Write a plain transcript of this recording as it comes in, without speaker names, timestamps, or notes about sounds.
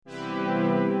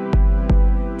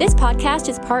This podcast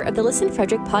is part of the Listen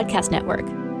Frederick Podcast Network.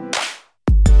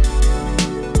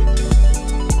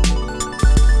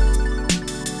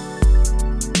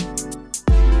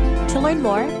 To learn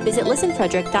more, visit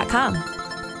listenfrederick.com.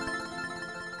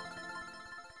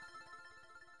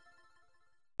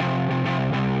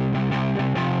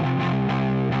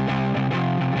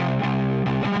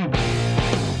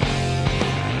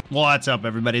 What's up,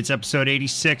 everybody? It's episode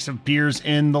 86 of Beers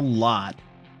in the Lot.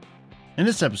 In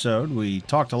this episode, we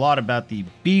talked a lot about the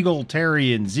Beagle,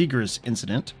 Terry, and Zegras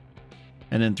incident.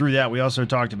 And then through that, we also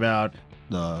talked about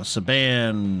the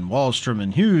Saban, Wallstrom,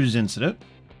 and Hughes incident.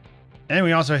 And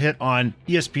we also hit on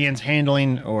ESPN's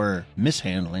handling or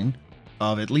mishandling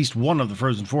of at least one of the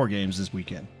Frozen Four games this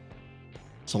weekend.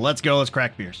 So let's go. Let's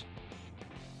crack beers.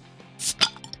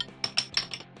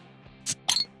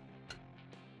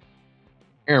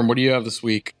 Aaron, what do you have this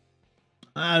week?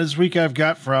 This week I've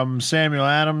got from Samuel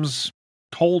Adams,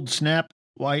 Cold Snap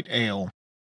White Ale.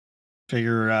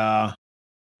 Figure,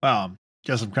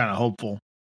 guess I'm kind of hopeful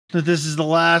that this is the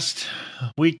last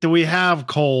week that we have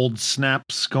cold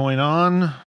snaps going on.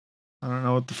 I don't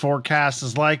know what the forecast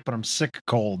is like, but I'm sick of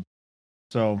cold.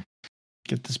 So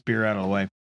get this beer out of the way.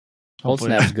 Cold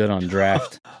Snap's good on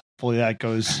draft. Hopefully that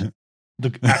goes,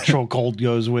 the actual cold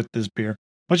goes with this beer.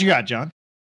 What you got, John?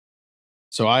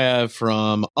 So I have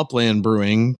from Upland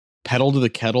Brewing, Pedal to the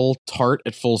Kettle, Tart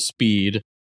at Full Speed.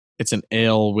 It's an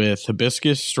ale with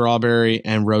hibiscus, strawberry,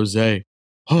 and rosé.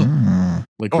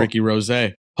 Like Ricky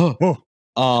Rosé.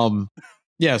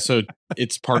 Yeah, so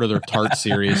it's part of their tart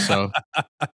series. So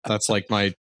that's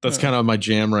kind of my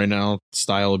jam right now,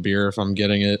 style of beer if I'm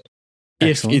getting it.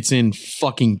 Excellent. If it's in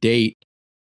fucking date,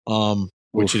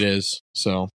 which it is.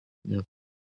 So, yeah.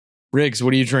 Riggs,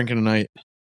 what are you drinking tonight?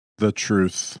 The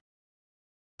Truth.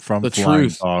 From The Flying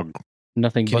Truth. Dog.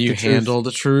 Nothing Can but you the truth. handle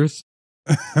the truth?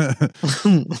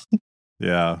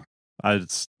 Yeah,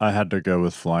 I had to go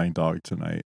with Flying Dog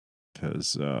tonight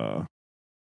because I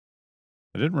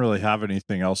didn't really have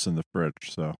anything else in the fridge.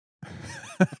 So,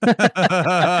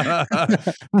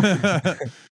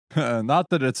 not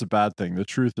that it's a bad thing. The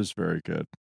Truth is very good,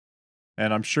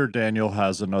 and I'm sure Daniel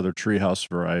has another Treehouse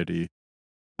variety.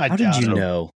 How did you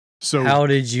know? So How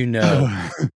did you know?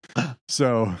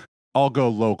 So I'll go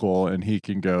local, and he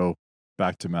can go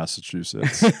back to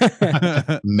Massachusetts.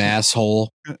 Masshole.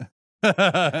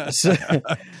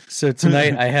 So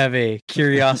tonight I have a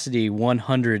Curiosity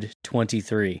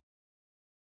 123.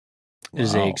 It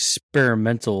is a Wow.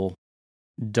 experimental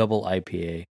double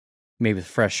IPA made with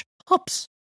fresh hops.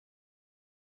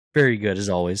 Very good as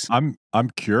always. I'm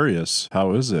curious.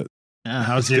 How is it? Yeah,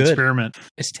 how's It's the good. experiment?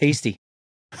 It's tasty.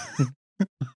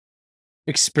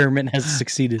 Experiment has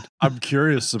succeeded. I'm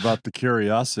curious about the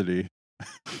curiosity.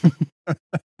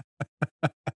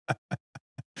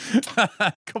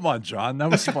 Come on, John.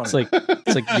 That was funny. It's like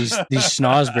these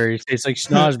schnozberries. It's like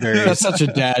schnozberries. That's such a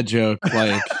dad joke.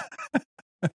 Like,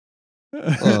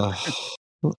 ugh.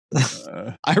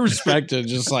 I respect it.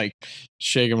 Just like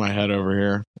shaking my head over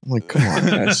here. I'm like, come on,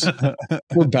 guys.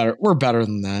 We're better. We're better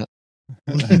than that.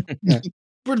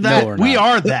 We're that. No, we're we not.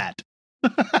 are that.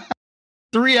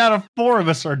 3 out of 4 of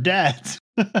us are dads.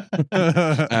 Oh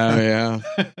yeah.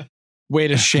 Way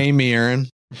to shame me, Aaron.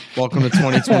 Welcome to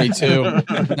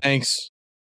 2022. Thanks.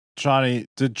 Johnny,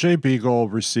 did Jay Beagle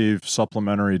receive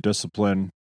supplementary discipline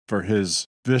for his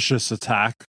vicious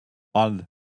attack on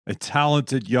a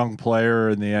talented young player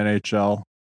in the NHL?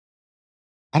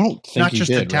 I don't think Not he just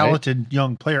did, a talented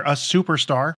young player, a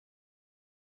superstar.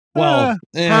 Right?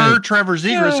 Per Trevor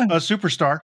Zegras, a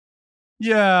superstar.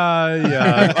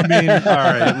 Yeah. I mean, all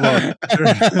right,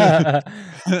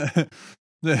 look.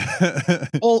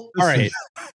 Well, all right.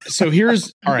 So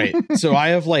So I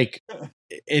have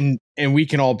and we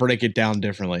can all break it down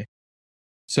differently.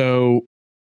 So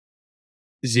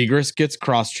Zegras gets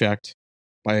cross-checked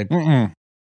by,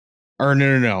 or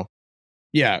no.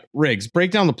 Yeah, Riggs,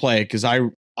 break down the play because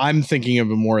I'm thinking of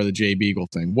more of the Jay Beagle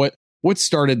thing. What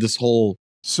started this whole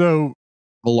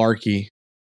malarkey?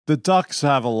 The Ducks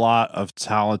have a lot of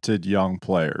talented young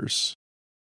players,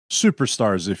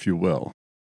 superstars, if you will.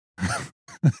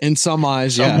 In some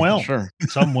eyes, Some yeah, will. sure.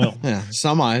 Some will. Yeah,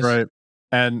 some eyes. Right.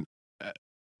 And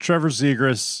Trevor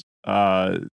Zegras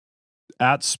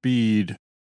at speed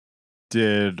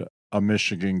did a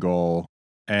Michigan goal,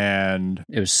 and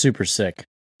It was super sick.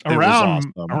 It was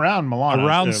Around awesome. Milano.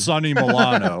 around too. Sonny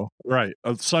Milano. Right.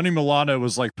 Sonny Milano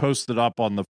was posted up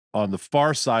on the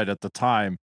far side at the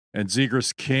time, and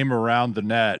Zegras came around the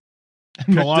net, picked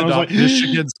Milano it was up like,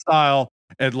 Michigan style,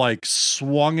 and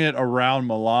swung it around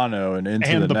Milano and into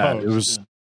And the the net. post,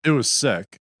 It was sick.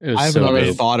 It was I have so another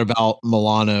good. thought about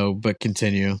Milano, but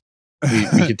continue.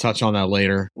 we could touch on that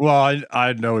later. Well,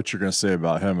 I know what you're going to say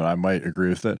about him, and I might agree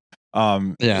with it.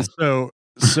 Yeah. So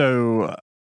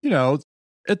you know,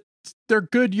 they're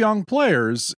good young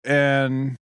players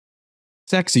and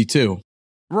Sexy too.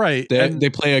 Right. They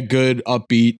play a good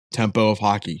upbeat tempo of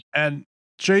hockey. And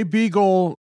Jay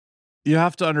Beagle, you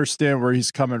have to understand where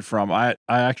he's coming from. I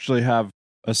actually have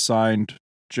a signed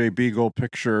Jay Beagle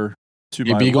picture to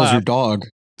Jay my Beagle's left. your dog.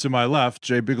 To my left,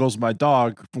 Jay Beagle's my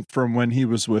dog from when he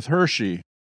was with Hershey,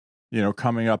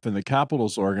 coming up in the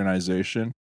Capitals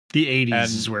organization. The 80s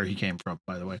is where he came from,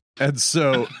 by the way. And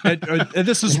so, and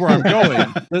this is where I'm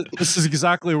going. This is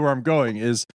exactly where I'm going.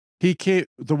 Is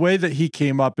the way that he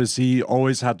came up is he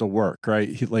always had to work, right?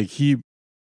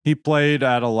 He played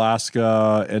at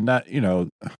Alaska, and that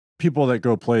people that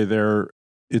go play there,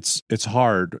 it's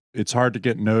hard. It's hard to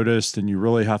get noticed, and you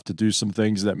really have to do some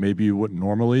things that maybe you wouldn't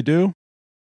normally do.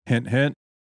 Hint, hint.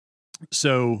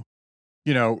 So,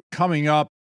 coming up,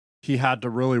 he had to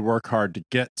really work hard to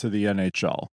get to the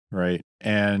NHL, right?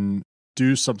 And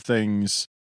do some things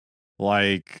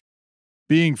like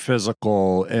being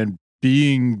physical and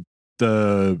being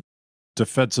the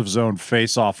defensive zone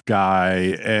face-off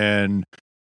guy and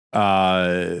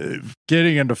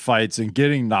getting into fights and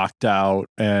getting knocked out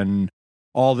and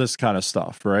all this kind of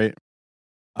stuff, right?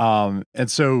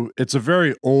 And so it's a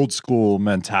very old school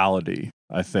mentality,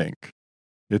 I think.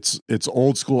 It's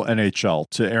old school NHL.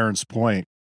 To Aaron's point,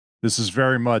 this is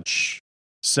very much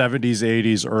 70s,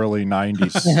 80s, early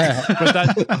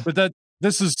 90s. but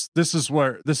this is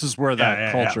where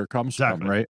that culture comes from,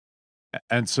 right?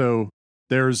 And so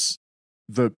there's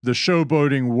the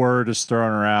showboating word is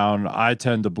thrown around. I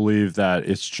tend to believe that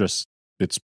it's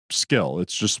skill.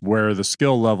 It's just where the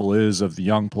skill level is of the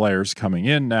young players coming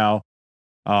in now.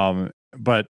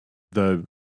 But the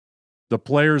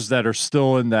players that are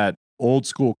still in that old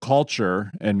school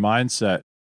culture and mindset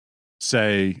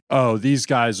say, oh, these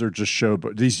guys are just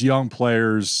showboat. These young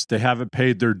players, they haven't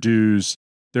paid their dues.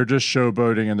 They're just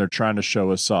showboating and they're trying to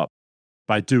show us up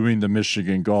by doing the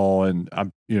Michigan goal. And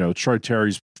Troy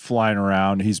Terry's flying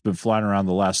around. He's been flying around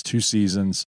the last 2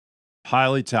 seasons.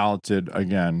 Highly talented,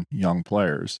 again, young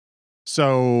players.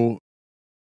 So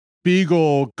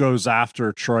Beagle goes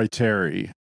after Troy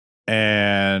Terry,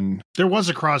 and there was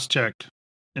a cross check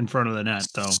in front of the net,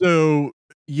 though. So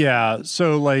yeah,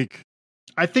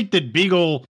 I think that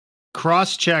Beagle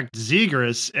cross-checked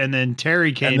Zegras, and then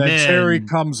Terry came in. And then Terry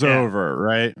comes over,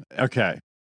 right? Okay.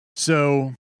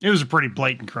 So it was a pretty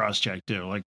blatant cross-check, too.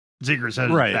 Like, Zegras had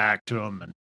his back to him.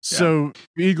 And, So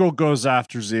Beagle goes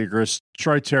after Zegras.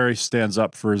 Troy Terry stands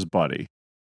up for his buddy,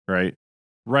 right?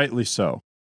 Rightly so.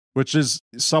 Which is,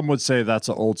 some would say that's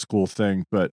an old school thing,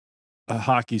 but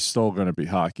hockey's still going to be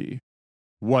hockey.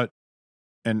 What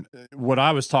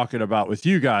I was talking about with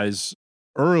you guys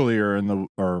earlier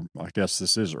or I guess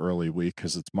this is early week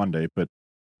because it's Monday, but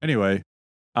anyway,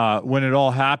 when it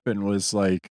all happened was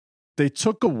like they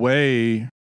took away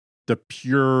the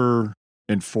pure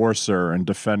enforcer and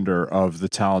defender of the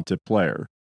talented player,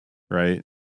 right?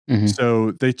 Mm-hmm.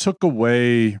 So they took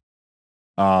away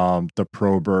the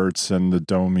Proberts and the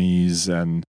Domies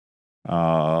and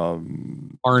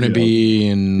Barnaby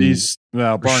and these.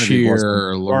 Well, Barnaby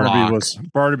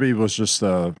was just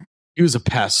he was a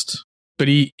pest. But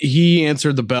he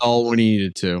answered the bell when he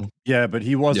needed to. Yeah, but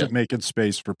he wasn't making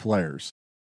space for players.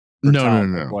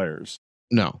 No. Players.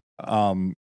 No.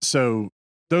 So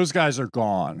those guys are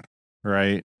gone,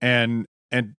 right? And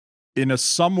in a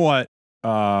somewhat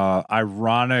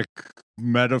ironic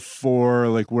metaphor,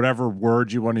 like whatever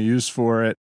word you want to use for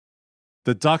it,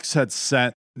 the Ducks had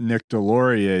sent Nick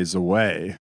Delorier's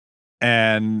away,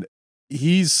 and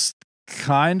he's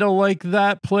kind of like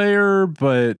that player,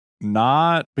 but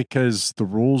not, because the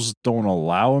rules don't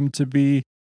allow him to be.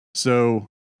 So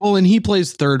and he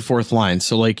plays third, fourth line.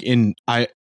 So like I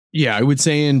would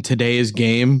say in today's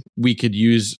game we could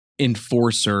use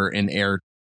enforcer in air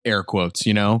quotes,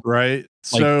 right?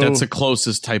 Like that's the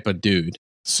closest type of dude.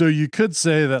 So you could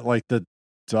say that like the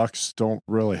Ducks don't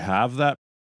really have that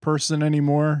person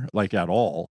anymore, like at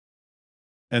all.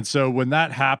 And so when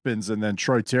that happens, and then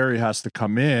Troy Terry has to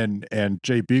come in and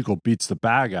Jay Beagle beats the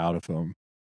bag out of him,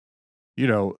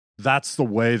 that's the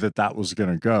way that was going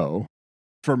to go.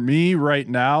 For me right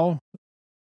now,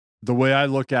 the way I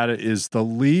look at it is the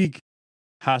league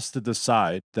has to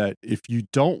decide that if you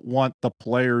don't want the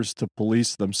players to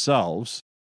police themselves,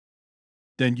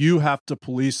 then you have to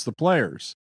police the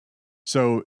players.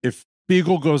 So if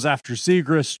Beagle goes after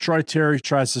Zegras, Troy Terry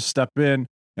tries to step in,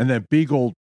 and then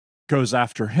Beagle goes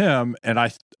after him, and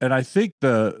I think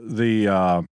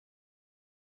the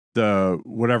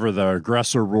whatever the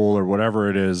aggressor rule or whatever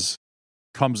it is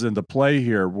comes into play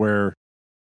here, where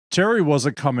Terry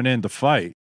wasn't coming in to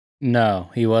fight. No,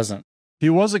 he wasn't. He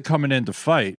wasn't coming in to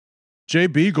fight. Jay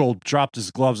Beagle dropped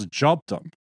his gloves and jumped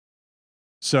him.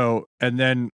 So, and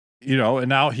then, and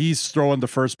now he's throwing the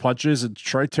first punches, and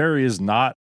Troy Terry is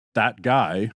not that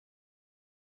guy.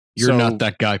 You're not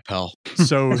that guy, pal.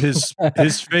 So his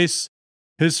face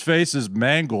is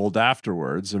mangled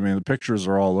afterwards. I mean, the pictures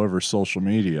are all over social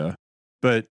media.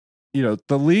 But,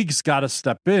 the league's got to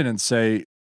step in and say,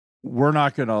 we're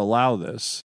not going to allow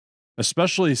this,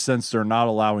 especially since they're not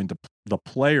allowing the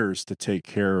players to take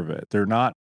care of it. They're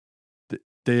not,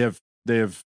 they have,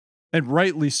 and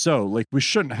rightly so. Like, we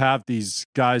shouldn't have these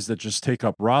guys that just take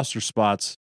up roster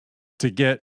spots to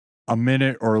get a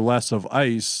minute or less of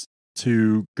ice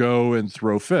to go and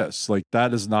throw fists. Like,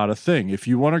 that is not a thing. If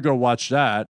you want to go watch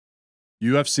that,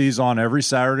 UFC's on every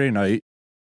Saturday night.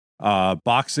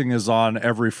 Boxing is on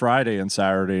every Friday and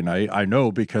Saturday night. I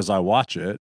know because I watch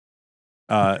it.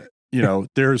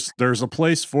 There's a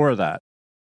place for that.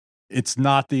 It's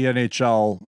not the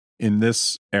NHL in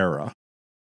this era.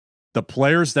 The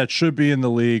players that should be in the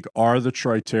league are the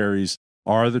Troy Terrys,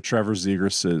 are the Trevor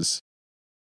Zegrases.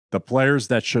 The players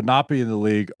that should not be in the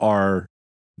league are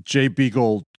Jay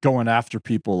Beagle going after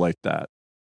people like that.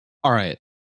 All right.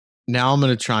 Now I'm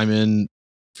going to chime in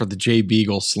for the Jay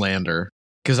Beagle slander,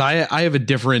 because I have a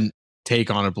different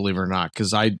take on it, believe it or not,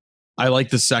 because I like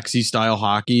the sexy style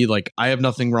hockey. Like, I have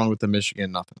nothing wrong with the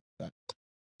Michigan, nothing like that.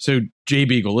 So Jay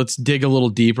Beagle, let's dig a little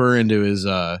deeper into his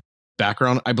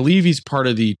background. I believe he's part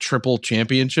of the Triple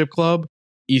Championship Club,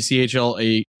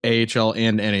 ECHL, AHL,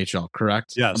 and NHL,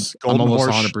 correct? Yes. I'm almost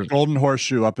 100%. Golden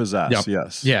horseshoe up his ass. Yep.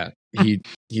 Yes. Yeah.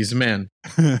 He's a man.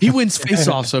 He wins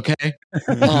face-offs, okay? Wait.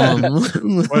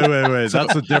 That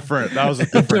was a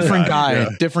different guy. Yeah.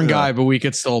 Different guy, but we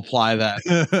could still apply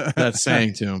that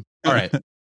saying to him. All right.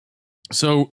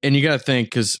 So, and you got to think,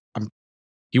 because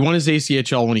he won his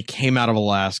ACHL when he came out of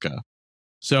Alaska.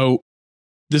 So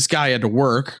this guy had to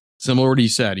work, similar to what he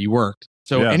said. He worked.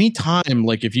 So anytime,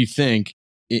 like, if you think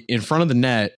in front of the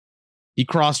net, he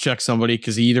cross-checked somebody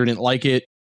because he either didn't like it,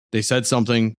 they said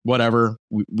something, whatever.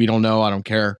 We don't know. I don't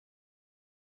care.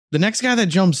 The next guy that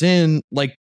jumps in,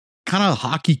 like, kind of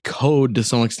hockey code to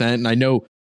some extent. And I know,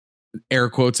 air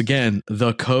quotes again,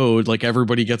 the code, like,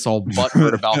 everybody gets all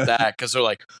butthurt about that because they're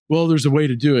like, well, there's a way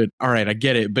to do it. All right, I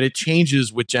get it. But it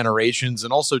changes with generations.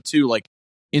 And also, too, like,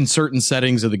 in certain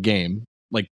settings of the game,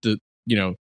 like,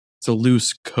 it's a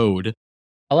loose code.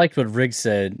 I liked what Riggs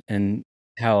said and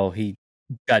how he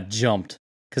got jumped,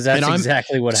 because that's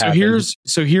exactly what happened.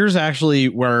 So here's actually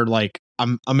where, like,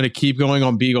 I'm going to keep going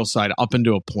on Beagle's side up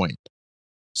into a point.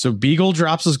 So Beagle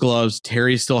drops his gloves.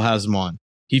 Terry still has them on.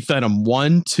 He fed him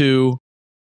 1, 2,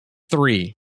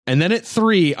 3. And then at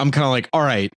 3, I'm kind of like, all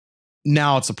right,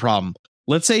 now it's a problem.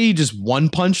 Let's say he just one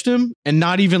punched him and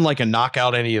not even like a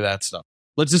knockout, any of that stuff.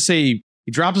 Let's just say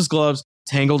he dropped his gloves,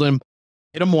 tangled him,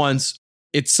 hit him once.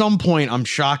 At some point, I'm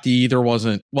shocked he either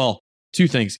wasn't, well, two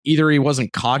things. Either he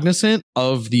wasn't cognizant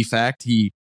of the fact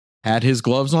he had his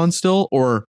gloves on still,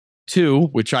 or two,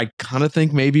 which I kind of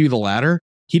think maybe the latter,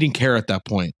 he didn't care at that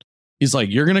point. He's like,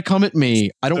 you're going to come at me.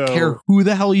 I don't care who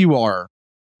the hell you are.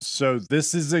 So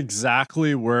this is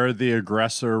exactly where the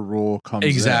aggressor rule comes in.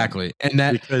 Exactly. And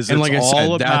that, because and it's like all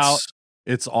I said, about,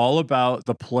 it's all about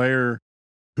the player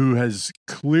who has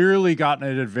clearly gotten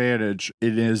an advantage.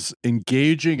 It is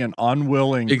engaging an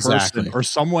unwilling person or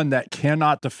someone that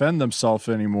cannot defend themselves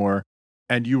anymore,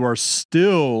 and you are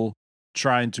still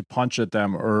trying to punch at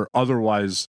them or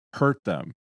otherwise hurt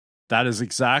them. That is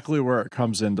exactly where it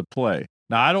comes into play.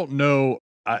 Now, I don't know,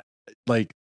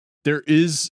 there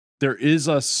is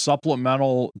a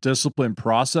supplemental discipline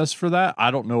process for that.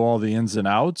 I don't know all the ins and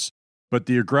outs, but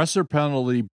the aggressor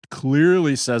penalty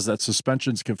clearly says that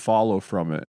suspensions can follow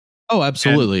from it. Oh,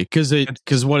 absolutely.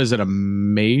 Because what is it, a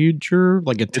major,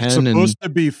 like a 10? It's supposed to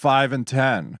be 5 and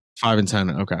 10. 5 and 10.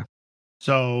 Okay.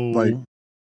 So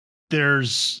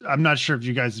I'm not sure if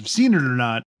you guys have seen it or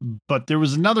not, but there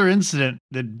was another incident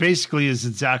that basically is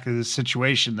exactly the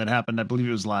situation that happened. I believe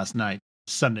it was last night,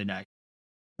 Sunday night.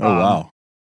 Oh, wow.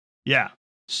 Yeah.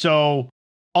 So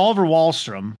Oliver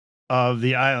Wahlstrom of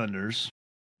the Islanders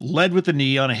led with the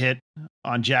knee on a hit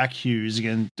on Jack Hughes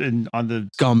again on the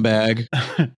scumbag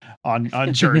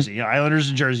on Jersey. Islanders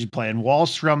in Jersey playing.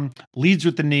 Wahlstrom leads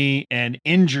with the knee and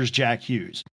injures Jack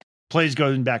Hughes. Plays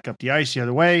going back up the ice the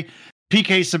other way.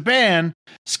 PK Subban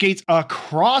skates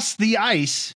across the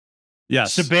ice.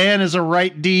 Yes. Subban is a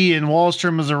right D and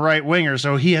Wahlstrom is a right winger,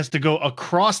 so he has to go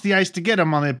across the ice to get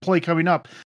him on the play coming up.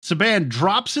 Subban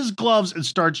drops his gloves and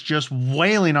starts just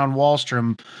wailing on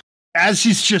Wahlstrom as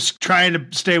he's just trying to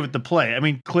stay with the play. I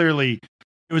mean, clearly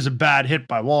it was a bad hit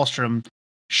by Wahlstrom.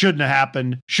 Shouldn't have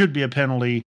happened. Should be a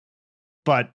penalty.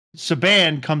 But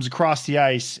Subban comes across the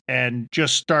ice and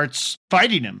just starts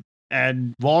fighting him.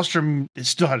 And Wahlstrom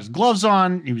still had his gloves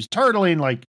on. He was turtling.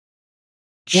 Like,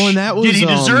 well, and that was, did he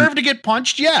deserve to get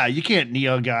punched? Yeah, you can't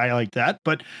kneel a guy like that.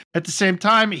 But at the same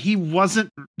time, he wasn't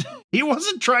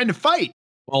trying to fight.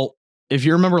 Well, if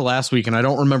you remember last week, and I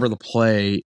don't remember the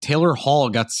play, Taylor Hall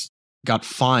got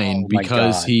fined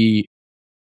because he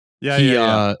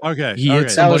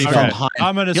hit somebody from behind.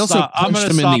 I'm going to stop. I'm going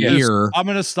to stop this. I'm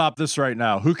going to stop this right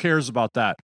now. Who cares about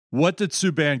that? What did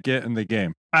Subban get in the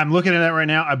game? I'm looking at that right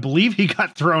now. I believe he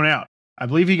got thrown out. I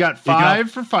believe he got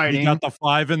 5 for fighting. He got the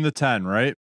 5 and the 10,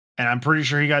 right? And I'm pretty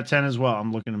sure he got 10 as well.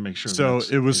 I'm looking to make sure. So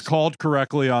it was called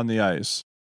correctly on the ice,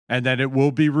 and then it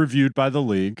will be reviewed by the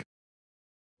league.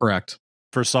 Correct.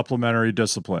 For supplementary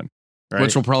discipline. Right?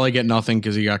 Which will probably get nothing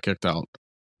because he got kicked out.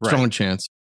 Right. Strong chance.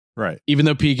 Right. Even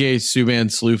though PK Subban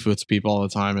slewfoots people all the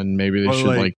time, and maybe they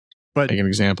should make an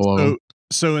example of him.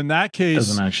 So in that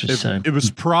case, it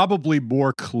was probably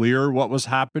more clear what was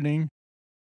happening.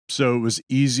 So it was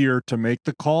easier to make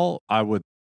the call, I would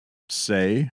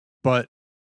say.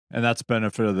 And that's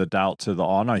benefit of the doubt to the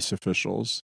on-ice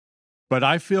officials. But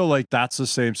I feel like that's the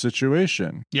same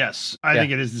situation. Yes, I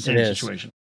think it is the same situation.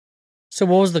 So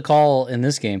what was the call in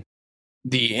this game?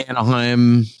 The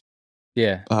Anaheim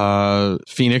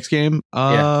Phoenix game?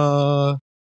 I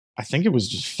think it was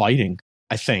just fighting.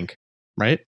 I think,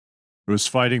 right? It was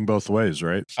fighting both ways,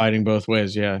 right? Fighting both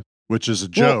ways, yeah. Which is a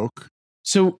joke.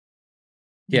 So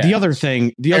the other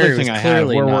thing I have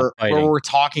where we're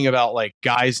talking about like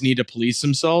guys need to police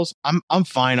themselves, I'm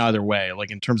fine either way,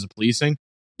 like in terms of policing.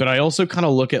 But I also kind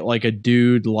of look at like a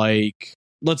dude like,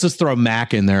 let's just throw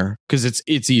Mac in there because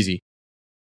it's easy.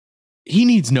 He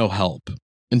needs no help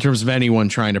in terms of anyone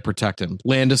trying to protect him.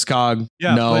 Landeskog,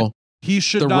 no. He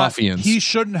should not. Ruffians. He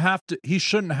shouldn't have to. He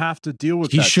shouldn't have to deal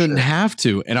with. He shouldn't have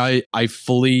to, and I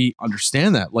fully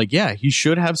understand that. Like, yeah, he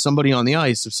should have somebody on the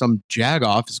ice if some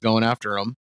jagoff is going after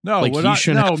him. No, like he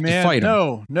shouldn't have to fight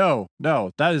him. No.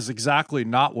 That is exactly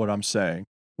not what I'm saying.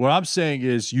 What I'm saying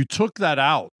is you took that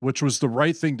out, which was the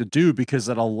right thing to do because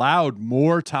it allowed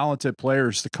more talented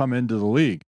players to come into the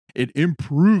league. It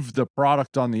improved the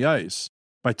product on the ice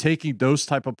by taking those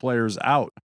type of players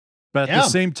out. But at the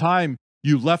same time,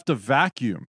 you left a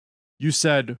vacuum. You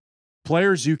said,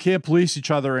 players, you can't police each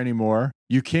other anymore.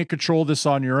 You can't control this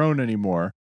on your own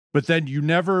anymore. But then you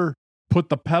never put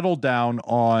the pedal down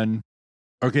on,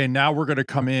 okay, now we're going to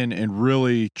come in and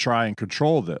really try and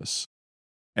control this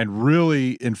and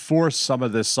really enforce some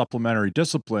of this supplementary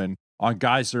discipline on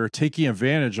guys that are taking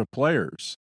advantage of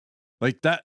players. Like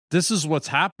that, this is what's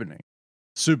happening.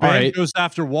 Subban goes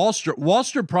after Wahlstrom.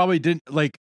 Wahlstrom probably didn't,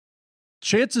 like,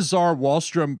 chances are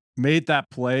Wahlstrom made that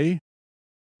play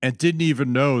and didn't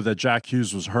even know that Jack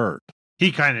Hughes was hurt.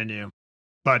 He kind of knew,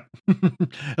 but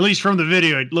at least from the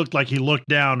video, it looked like he looked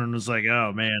down and was like,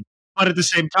 oh, man. But at the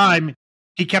same time,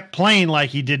 he kept playing like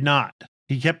he did not.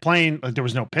 He kept playing like there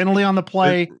was no penalty on the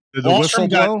play. Did the whistle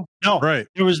blow? No, right.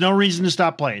 There was no reason to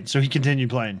stop playing, so he continued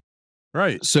playing.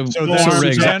 Right. So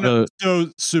Subban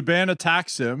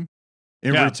attacks him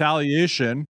in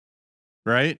retaliation,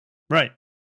 right? Right.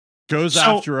 Goes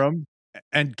after him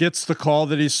and gets the call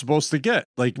that he's supposed to get.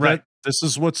 Like, this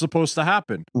is what's supposed to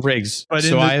happen. Riggs. But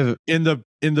in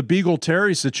the Beagle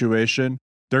Terry situation,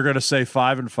 they're going to say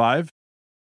 5 and 5,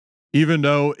 even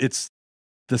though it's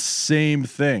the same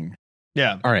thing.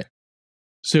 Yeah. All right.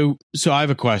 So I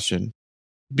have a question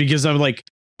because I'm like,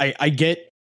 I get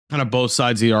kind of both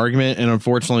sides of the argument. And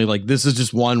unfortunately, like, this is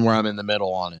just one where I'm in the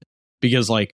middle on it because,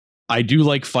 like, I do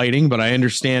like fighting, but I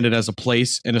understand it as a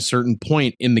place and a certain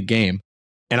point in the game.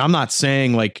 And I'm not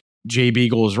saying like Jay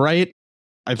Beagle is right.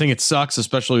 I think it sucks,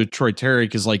 especially with Troy Terry,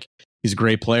 because like he's a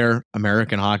great player,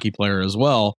 American hockey player as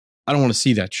well. I don't want to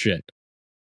see that shit.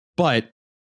 But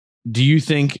do you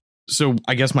think, so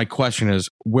I guess my question is,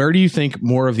 where do you think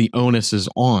more of the onus is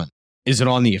on? Is it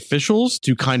on the officials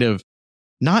to kind of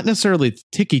not necessarily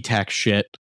ticky-tack shit,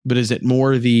 but is it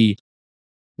more the,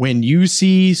 when you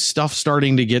see stuff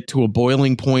starting to get to a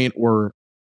boiling point or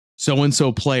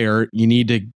so-and-so player, you need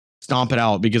to stomp it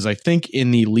out? Because I think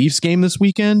in the Leafs game this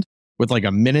weekend, with like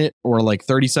a minute or like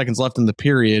 30 seconds left in the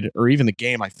period, or even the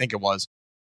game, I think it was,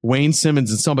 Wayne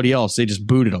Simmons and somebody else, they just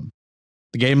booted him.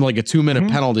 The game, like a 2-minute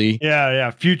penalty.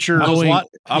 Yeah. Future. I was watching.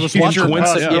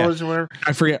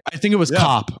 I forget. I think it was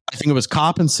Kopp. I think it was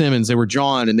Kopp and Simmons. They were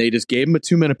John, and they just gave him a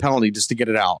 2-minute penalty just to get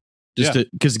it out.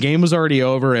 Because the game was already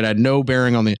over. It had no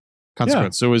bearing on the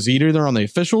consequence. So it was either on the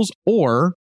officials,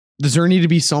 or does there need to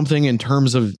be something in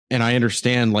terms of, and I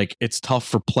understand like it's tough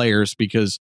for players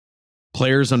because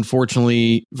players,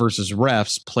 unfortunately, versus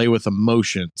refs play with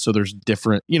emotion. So there's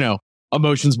different,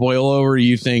 emotions boil over.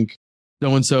 You think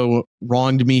so-and-so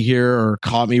wronged me here or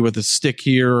caught me with a stick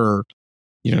here or,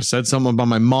 said something about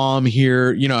my mom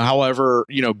here, however,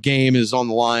 game is on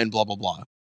the line, blah, blah, blah.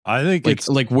 I think it's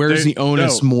like, where's the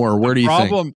onus more? Where do you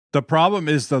think? The problem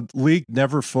is the league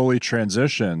never fully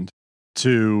transitioned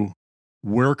to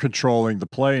we're controlling the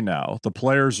play now. The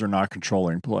players are not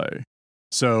controlling play.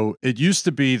 So it used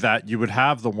to be that you would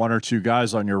have the one or two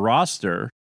guys on your roster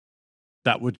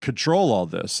that would control all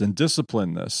this and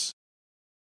discipline this.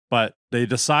 But they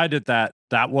decided that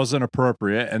that wasn't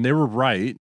appropriate, and they were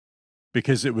right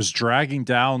because it was dragging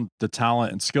down the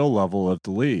talent and skill level of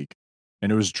the league,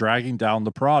 and it was dragging down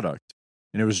the product,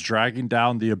 and it was dragging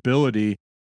down the ability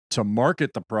to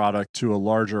market the product to a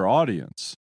larger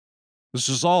audience. This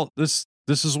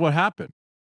is what happened.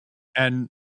 And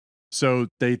so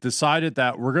they decided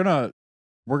that we're going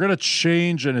to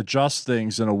change and adjust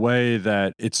things in a way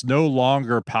that it's no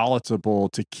longer palatable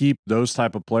to keep those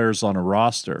type of players on a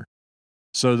roster.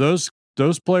 So those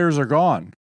players are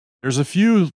gone. There's a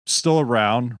few still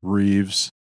around, Reeves,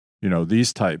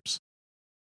 these types.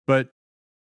 But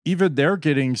even they're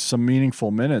getting some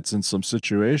meaningful minutes in some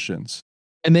situations.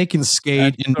 And they can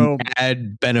skate and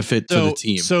add benefit to the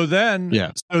team. So then,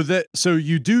 so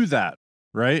you do that,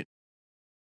 right?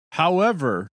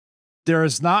 However, there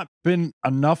has not been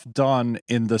enough done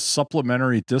in the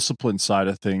supplementary discipline side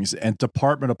of things and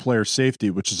Department of Player Safety,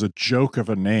 which is a joke of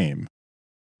a name,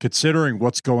 considering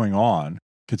what's going on,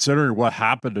 considering what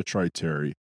happened to Troy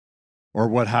Terry or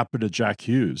what happened to Jack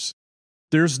Hughes.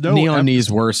 There's no Neon knees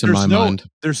worse in my mind.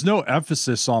 There's no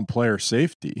emphasis on player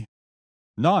safety.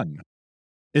 None.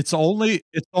 It's only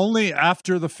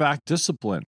after the fact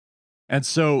discipline. And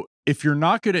so if you're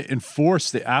not going to enforce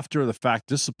the after the fact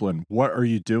discipline, what are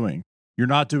you doing? You're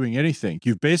not doing anything.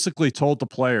 You've basically told the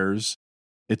players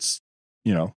it's,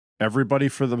 everybody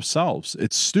for themselves.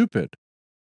 It's stupid.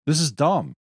 This is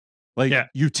dumb.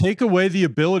 You take away the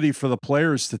ability for the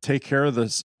players to take care of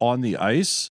this on the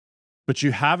ice, but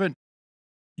you haven't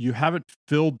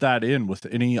filled that in with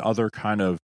any other kind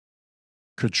of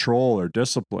control or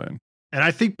discipline. And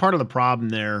I think part of the problem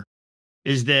there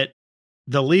is that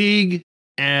the league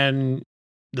and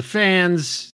the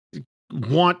fans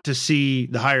want to see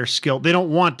the higher skill. They don't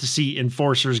want to see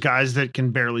enforcers, guys that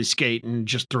can barely skate and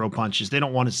just throw punches. They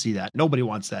don't want to see that. Nobody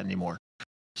wants that anymore.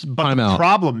 But the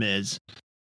problem is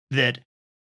that...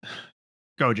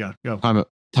 Go, John. Go.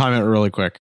 Time it really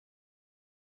quick.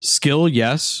 Skill,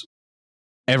 yes.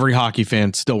 Every hockey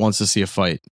fan still wants to see a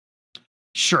fight.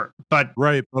 Sure, but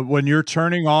when you're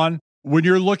when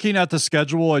you're looking at the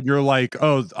schedule and you're like,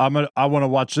 oh, I want to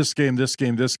watch this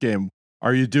game.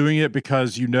 Are you doing it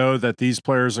because you know that these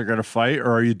players are going to fight,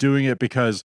 or are you doing it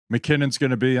because McKinnon's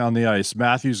going to be on the ice,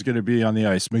 Matthews going to be on the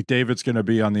ice, McDavid's going to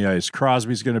be on the ice,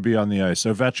 Crosby's going to be on the ice,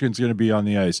 Ovechkin's going to be on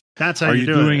the ice? That's how are you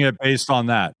doing it based on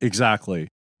that? Exactly.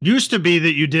 Used to be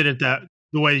that you did it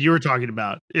the way you were talking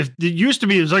about. If it used to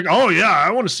be, it was like, oh yeah,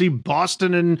 I want to see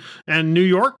Boston and New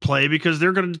York play because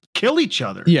they're going to kill each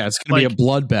other. Yeah, it's going to be a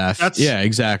bloodbath. Yeah,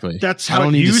 exactly. That's how I don't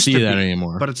it need used to see to that be,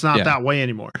 anymore. But it's not that way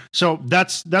anymore. So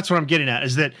that's what I'm getting at,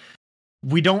 is that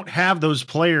we don't have those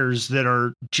players that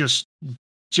are just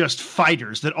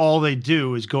fighters, that all they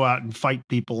do is go out and fight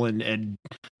people and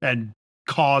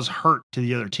cause hurt to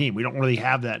the other team. We don't really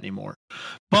have that anymore.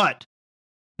 But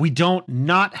we don't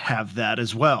not have that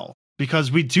as well,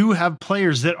 because we do have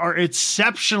players that are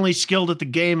exceptionally skilled at the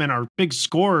game and are big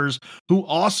scorers who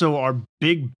also are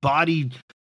big body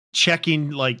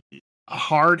checking, like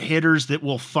hard hitters that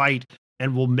will fight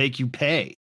and will make you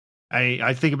pay.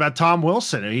 I think about Tom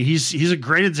Wilson. He's a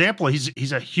great example.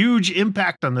 He's a huge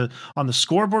impact on the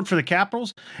scoreboard for the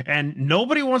Capitals, and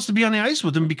nobody wants to be on the ice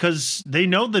with him because they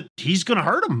know that he's going to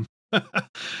hurt them.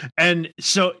 And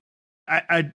so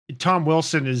Tom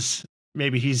Wilson is,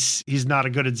 maybe he's not a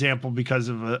good example because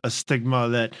of a stigma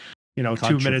that,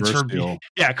 2 minutes for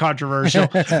controversial.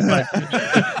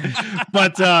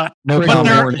 But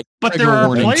there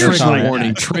are players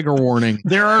like trigger warning.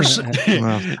 There are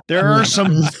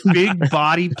some big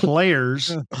body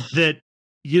players that,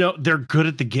 they're good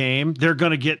at the game. They're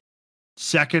going to get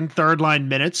second, third line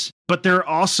minutes, but they're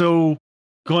also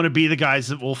going to be the guys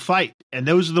that will fight. And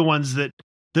those are the ones that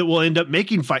will end up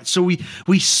making fights. So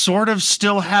we sort of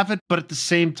still have it, but at the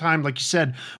same time, like you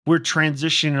said, we're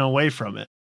transitioning away from it.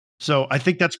 So I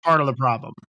think that's part of the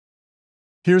problem.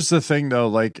 Here's the thing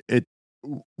though,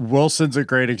 Wilson's a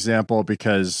great example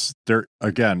because there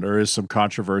is some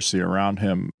controversy around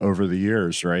him over the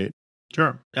years, right?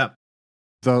 Sure. Yeah.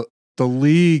 The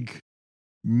league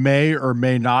may or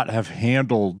may not have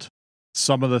handled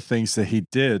some of the things that he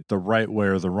did the right way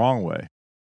or the wrong way.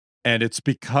 And it's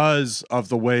because of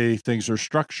the way things are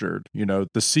structured. You know,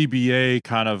 the CBA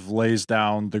kind of lays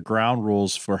down the ground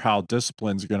rules for how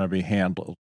discipline's going to be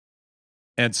handled.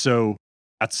 And so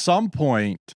at some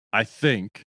point, I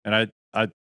think, and I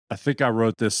think I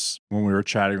wrote this when we were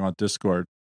chatting on Discord,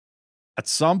 at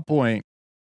some point,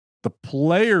 the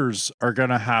players are going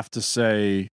to have to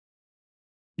say,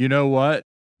 you know what?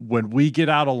 When we get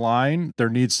out of line, there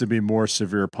needs to be more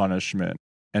severe punishment.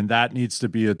 And that needs to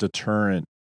be a deterrent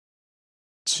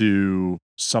to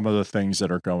some of the things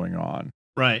that are going on.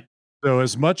 Right. So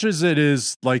as much as it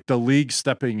is like the league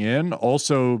stepping in,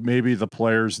 also maybe the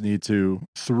players need to,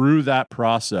 through that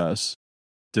process,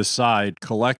 decide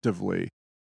collectively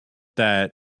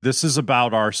that this is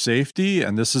about our safety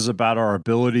and this is about our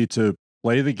ability to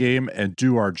play the game and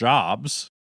do our jobs,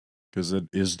 because it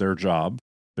is their job.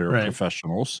 They're Right.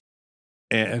 professionals.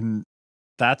 And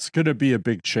that's going to be a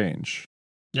big change.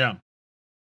 Yeah.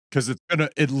 Because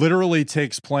it literally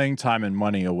takes playing time and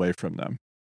money away from them.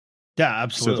 Yeah,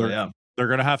 absolutely. So they're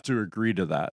going to have to agree to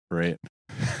that, right?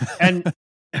 And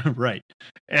right.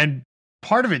 And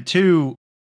part of it too,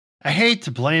 I hate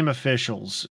to blame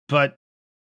officials, but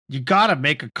you got to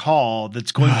make a call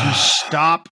that's going to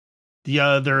stop the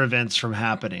other events from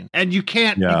happening. And you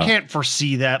can't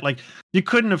foresee that. Like, you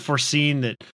couldn't have foreseen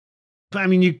that. I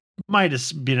mean, you might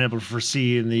have been able to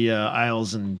foresee in the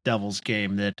Isles and Devils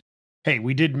game that, hey,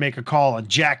 we did make a call on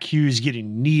Jack Hughes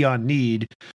getting knee on need.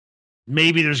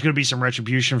 Maybe there's going to be some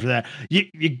retribution for that.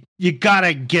 You got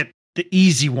to get the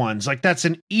easy ones. Like, that's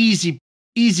an easy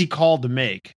call to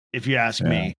make, if you ask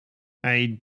me.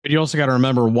 But you also got to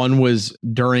remember, one was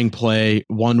during play,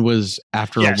 one was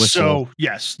after a whistle. So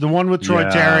yes, the one with Troy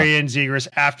Terry and Zegras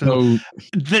after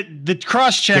the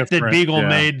cross check that Beagle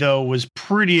made though was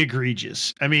pretty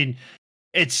egregious. I mean,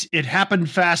 it happened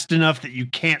fast enough that you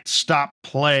can't stop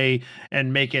play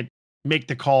and make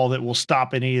the call that will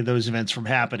stop any of those events from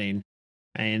happening.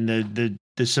 And the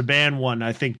Saban one,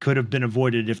 I think, could have been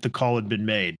avoided if the call had been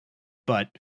made, but.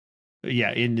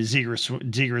 Yeah, in the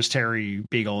Zegras Terry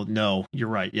Beagle, no, you're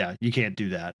right. Yeah, you can't do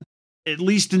that. At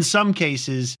least in some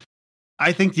cases,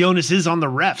 I think the onus is on the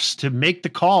refs to make the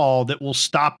call that will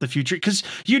stop the future, because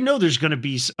there's going to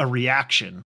be a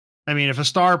reaction. I mean, if a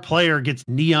star player gets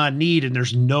knee on knee and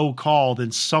there's no call, then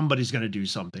somebody's going to do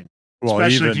something. Well,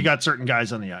 especially if you got certain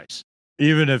guys on the ice.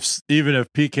 Even if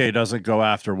PK doesn't go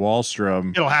after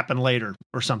Wahlstrom, it'll happen later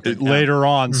or something. Later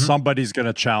on, somebody's going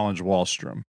to challenge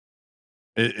Wahlstrom.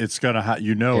 It's gonna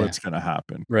it's gonna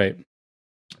happen, right?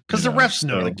 Because the refs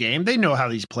know the game; they know how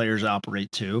these players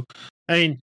operate too. I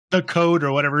mean, the code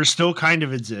or whatever still kind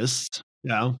of exists.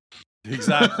 Yeah,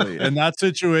 exactly. In that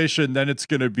situation, then it's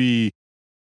gonna be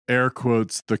air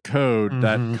quotes the code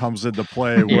that comes into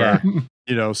play where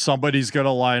somebody's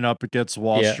gonna line up against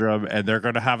Wahlstrom and they're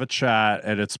gonna have a chat,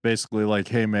 and it's basically like,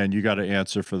 hey man, you got to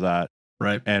answer for that,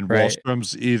 right? And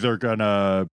Wahlstrom's either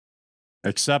gonna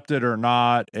accept it or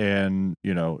not, and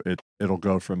it'll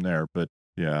go from there. But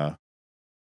yeah,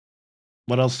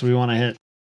 what else do we want to hit?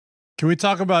 Can we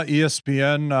talk about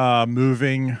ESPN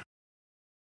moving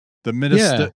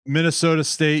the Minnesota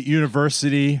State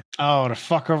University to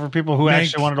fuck over people who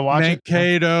actually wanted to watch it?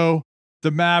 Mankato, the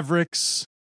Mavericks,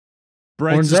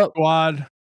 Bright's squad,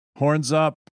 horns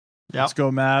up. Yep. Let's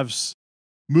go Mavs.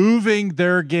 Moving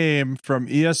their game from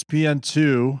ESPN2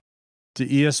 to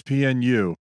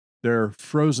ESPNU. Their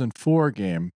Frozen 4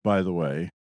 game, by the way.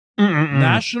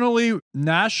 Nationally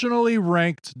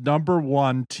ranked number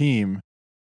 1 team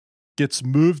gets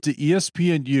moved to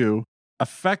ESPNU,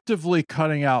 effectively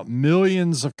cutting out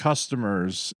millions of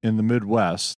customers in the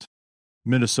Midwest.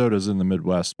 Minnesota's in the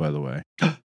Midwest, by the way.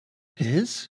 It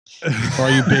is? For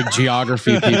all you big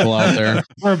geography people out there.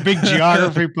 We're a big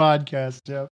geography podcast,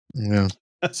 Jeff. Yeah.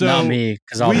 So not me,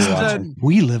 because I'll be watching.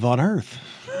 We live on Earth.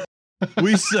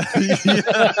 We said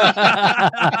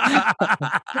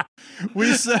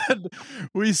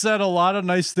we said a lot of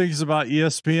nice things about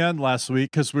ESPN last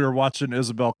week because we were watching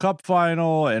Isabel Cup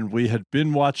final and we had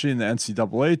been watching the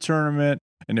NCAA tournament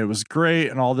and it was great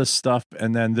and all this stuff,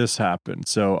 and then this happened.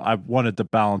 So I wanted to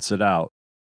balance it out.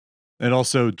 And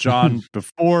also, John,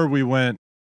 before we went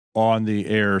on the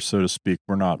air, so to speak,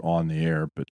 we're not on the air,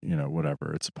 but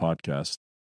whatever, it's a podcast.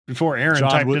 Before Aaron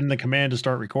typed in the command to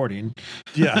start recording.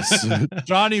 Yes.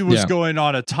 Johnny was going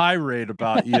on a tirade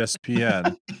about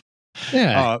ESPN.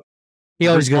 Yeah. He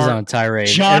always goes on a tirade.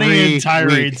 Johnny and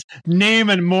tirades. Name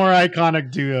a more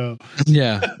iconic duo.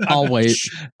 Yeah. I'll wait.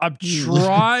 I'm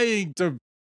trying to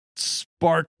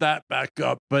spark that back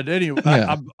up. But anyway,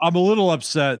 I'm a little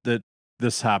upset that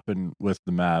this happened with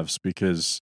the Mavs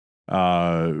because,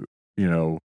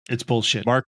 It's bullshit.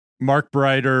 Mark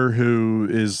Breiter, who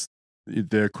is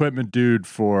the equipment dude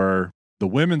for the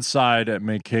women's side at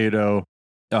Mankato,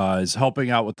 is helping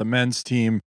out with the men's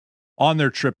team on their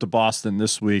trip to Boston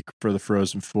this week for the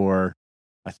Frozen Four.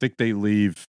 I think they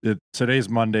leave. Today's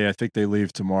Monday. I think they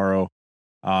leave tomorrow.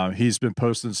 He's been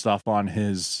posting stuff on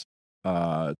his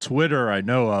Twitter, I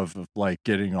know of like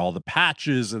getting all the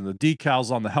patches and the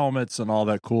decals on the helmets and all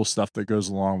that cool stuff that goes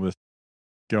along with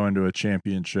going to a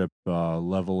championship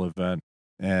level event.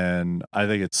 And I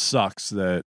think it sucks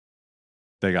that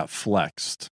they got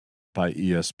flexed by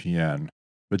ESPN.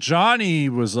 But Johnny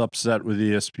was upset with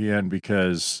ESPN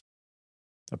because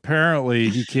apparently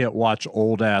he can't watch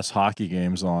old ass hockey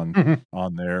games on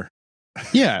there.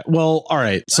 Yeah, well, all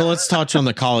right. So let's touch on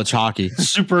the college hockey.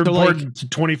 Super important to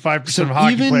 25% of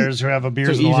hockey players who have a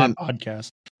Beers in the Lot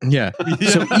podcast. Yeah.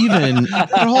 So even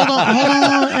hold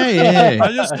on. Hey.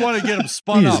 I just want to get him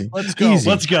spun up. Let's go. Easy.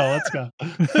 Let's go.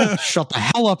 Shut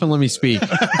the hell up and let me speak.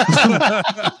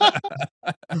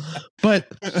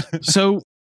 But so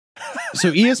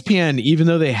ESPN, even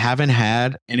though they haven't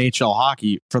had NHL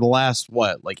hockey for the last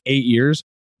 8 years,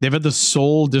 they've had the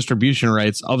sole distribution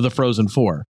rights of the Frozen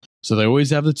Four. So they always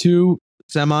have the 2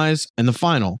 semis and the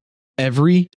final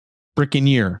every freaking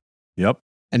year. Yep.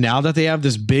 And now that they have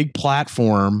this big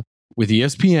platform with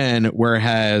ESPN where it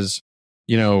has,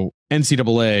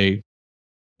 NCAA,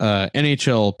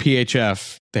 NHL,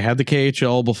 PHF, they had the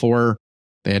KHL before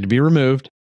they had to be removed.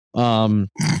 They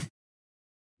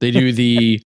do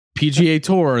the PGA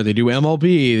Tour, they do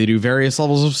MLB, they do various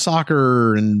levels of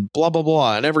soccer and blah, blah,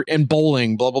 blah, and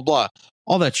bowling, blah, blah, blah.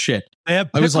 All that shit. They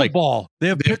have pickleball. They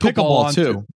have pickleball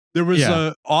too. There was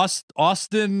a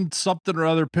Austin something or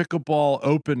other pickleball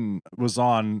open was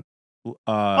on.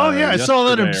 I saw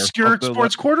that obscure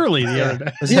Sports Quarterly the other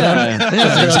day.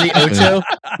 The Ocho.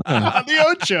 The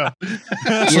Ocho.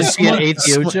 ESPN 8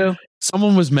 the Ocho.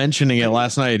 Someone was mentioning it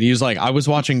last night. He was like, "I was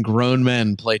watching grown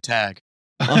men play tag."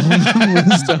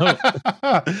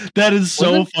 That is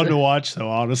so fun to watch, though.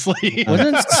 Honestly,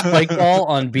 wasn't Spike Ball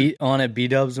on at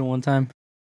B-Dubs at one time?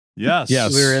 Yes,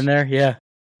 we were in there. Yeah.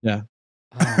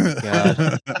 Oh my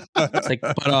god! It's like,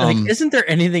 isn't there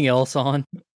anything else on?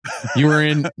 You were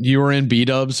in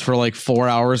B-Dubs for 4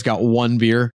 hours. Got one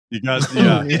beer. You got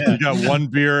you got one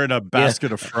beer and a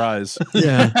basket of fries.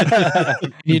 Yeah,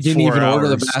 you didn't even order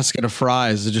the basket of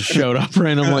fries. It just showed up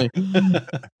randomly.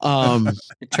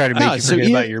 Try to make you forget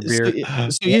about your beer.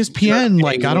 So ESPN,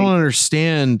 I don't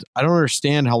understand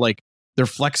how they're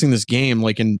flexing this game.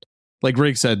 And like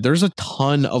Greg said, there's a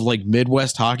ton of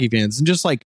Midwest hockey fans and just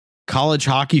college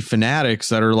hockey fanatics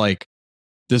that are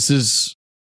this is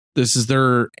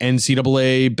their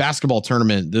NCAA basketball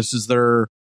tournament. This is their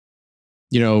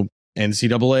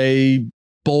NCAA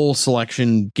bowl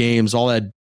selection games, all that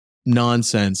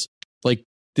nonsense.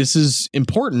 This is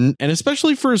important. And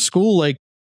especially for a school like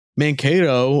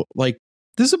Mankato, this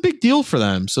is a big deal for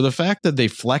them. So the fact that they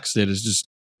flexed it is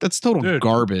that's total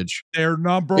garbage. They're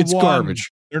number it's one.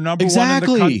 Garbage. They're number one in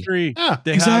the country. Yeah,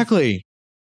 exactly.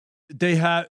 They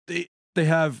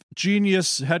have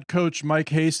genius head coach Mike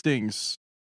Hastings.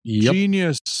 Yep.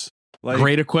 Genius.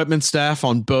 Great equipment staff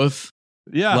on both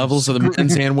levels of the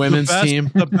men's and women's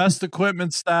team. The best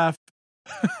equipment staff.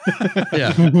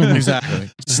 Yeah, exactly.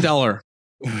 Stellar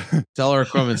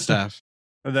equipment staff.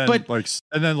 And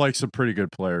then some pretty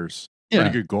good players. Yeah.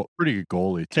 Pretty good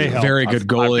goalie too. Very good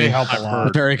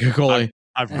goalie. Very good goalie.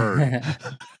 I've heard.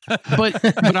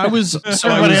 but I was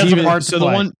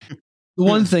the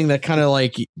one thing that kind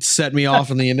of set me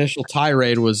off in the initial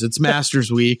tirade was it's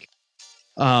Masters week.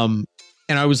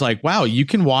 And I was like, wow, you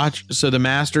can watch. So the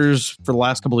Masters for the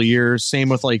last couple of years, same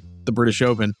with the British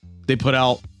Open, they put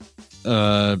out,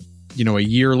 a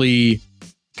yearly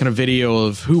kind of video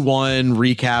of who won,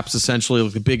 recaps, essentially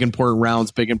the big important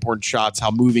rounds, big important shots,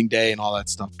 how moving day and all that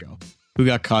stuff go, who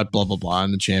got cut, blah, blah, blah,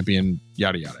 and the champion,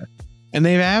 yada, yada. And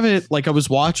they have it, I was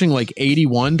watching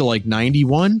 81 to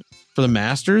 91 for the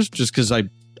Masters, just because I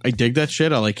dig that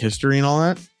shit. I like history and all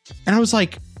that. And I was in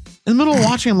the middle of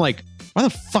watching, I'm like, why the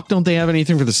fuck don't they have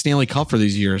anything for the Stanley Cup for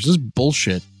these years? This is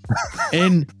bullshit.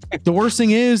 And the worst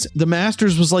thing is the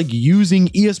Masters was using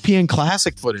ESPN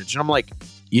Classic footage. And I'm like,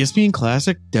 ESPN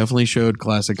Classic definitely showed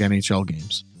classic NHL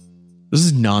games. This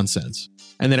is nonsense.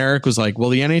 And then Eric was like, well,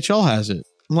 the NHL has it.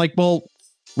 I'm like, well,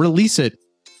 release it.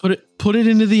 Put it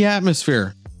into the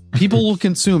atmosphere. People will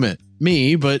consume it.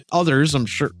 Me, but others, I'm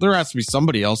sure there has to be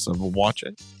somebody else that will watch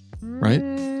it. Right?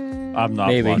 I'm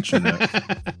not watching it.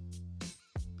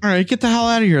 All right, get the hell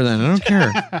out of here then. I don't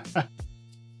care.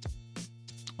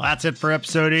 Well, that's it for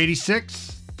episode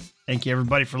 86. Thank you,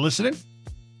 everybody, for listening.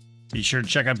 Be sure to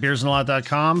check out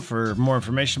beersandalot.com for more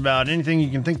information about anything you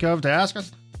can think of to ask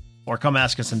us, or come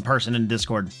ask us in person in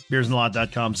Discord.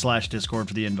 beersandalot.com/Discord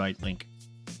for the invite link.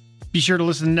 Be sure to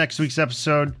listen to next week's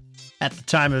episode. At the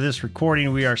time of this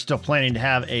recording, we are still planning to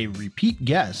have a repeat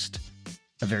guest,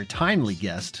 a very timely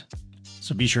guest,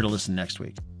 so be sure to listen next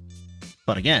week.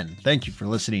 But again, thank you for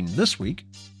listening this week.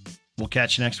 We'll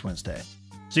catch you next Wednesday.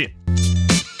 See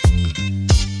you.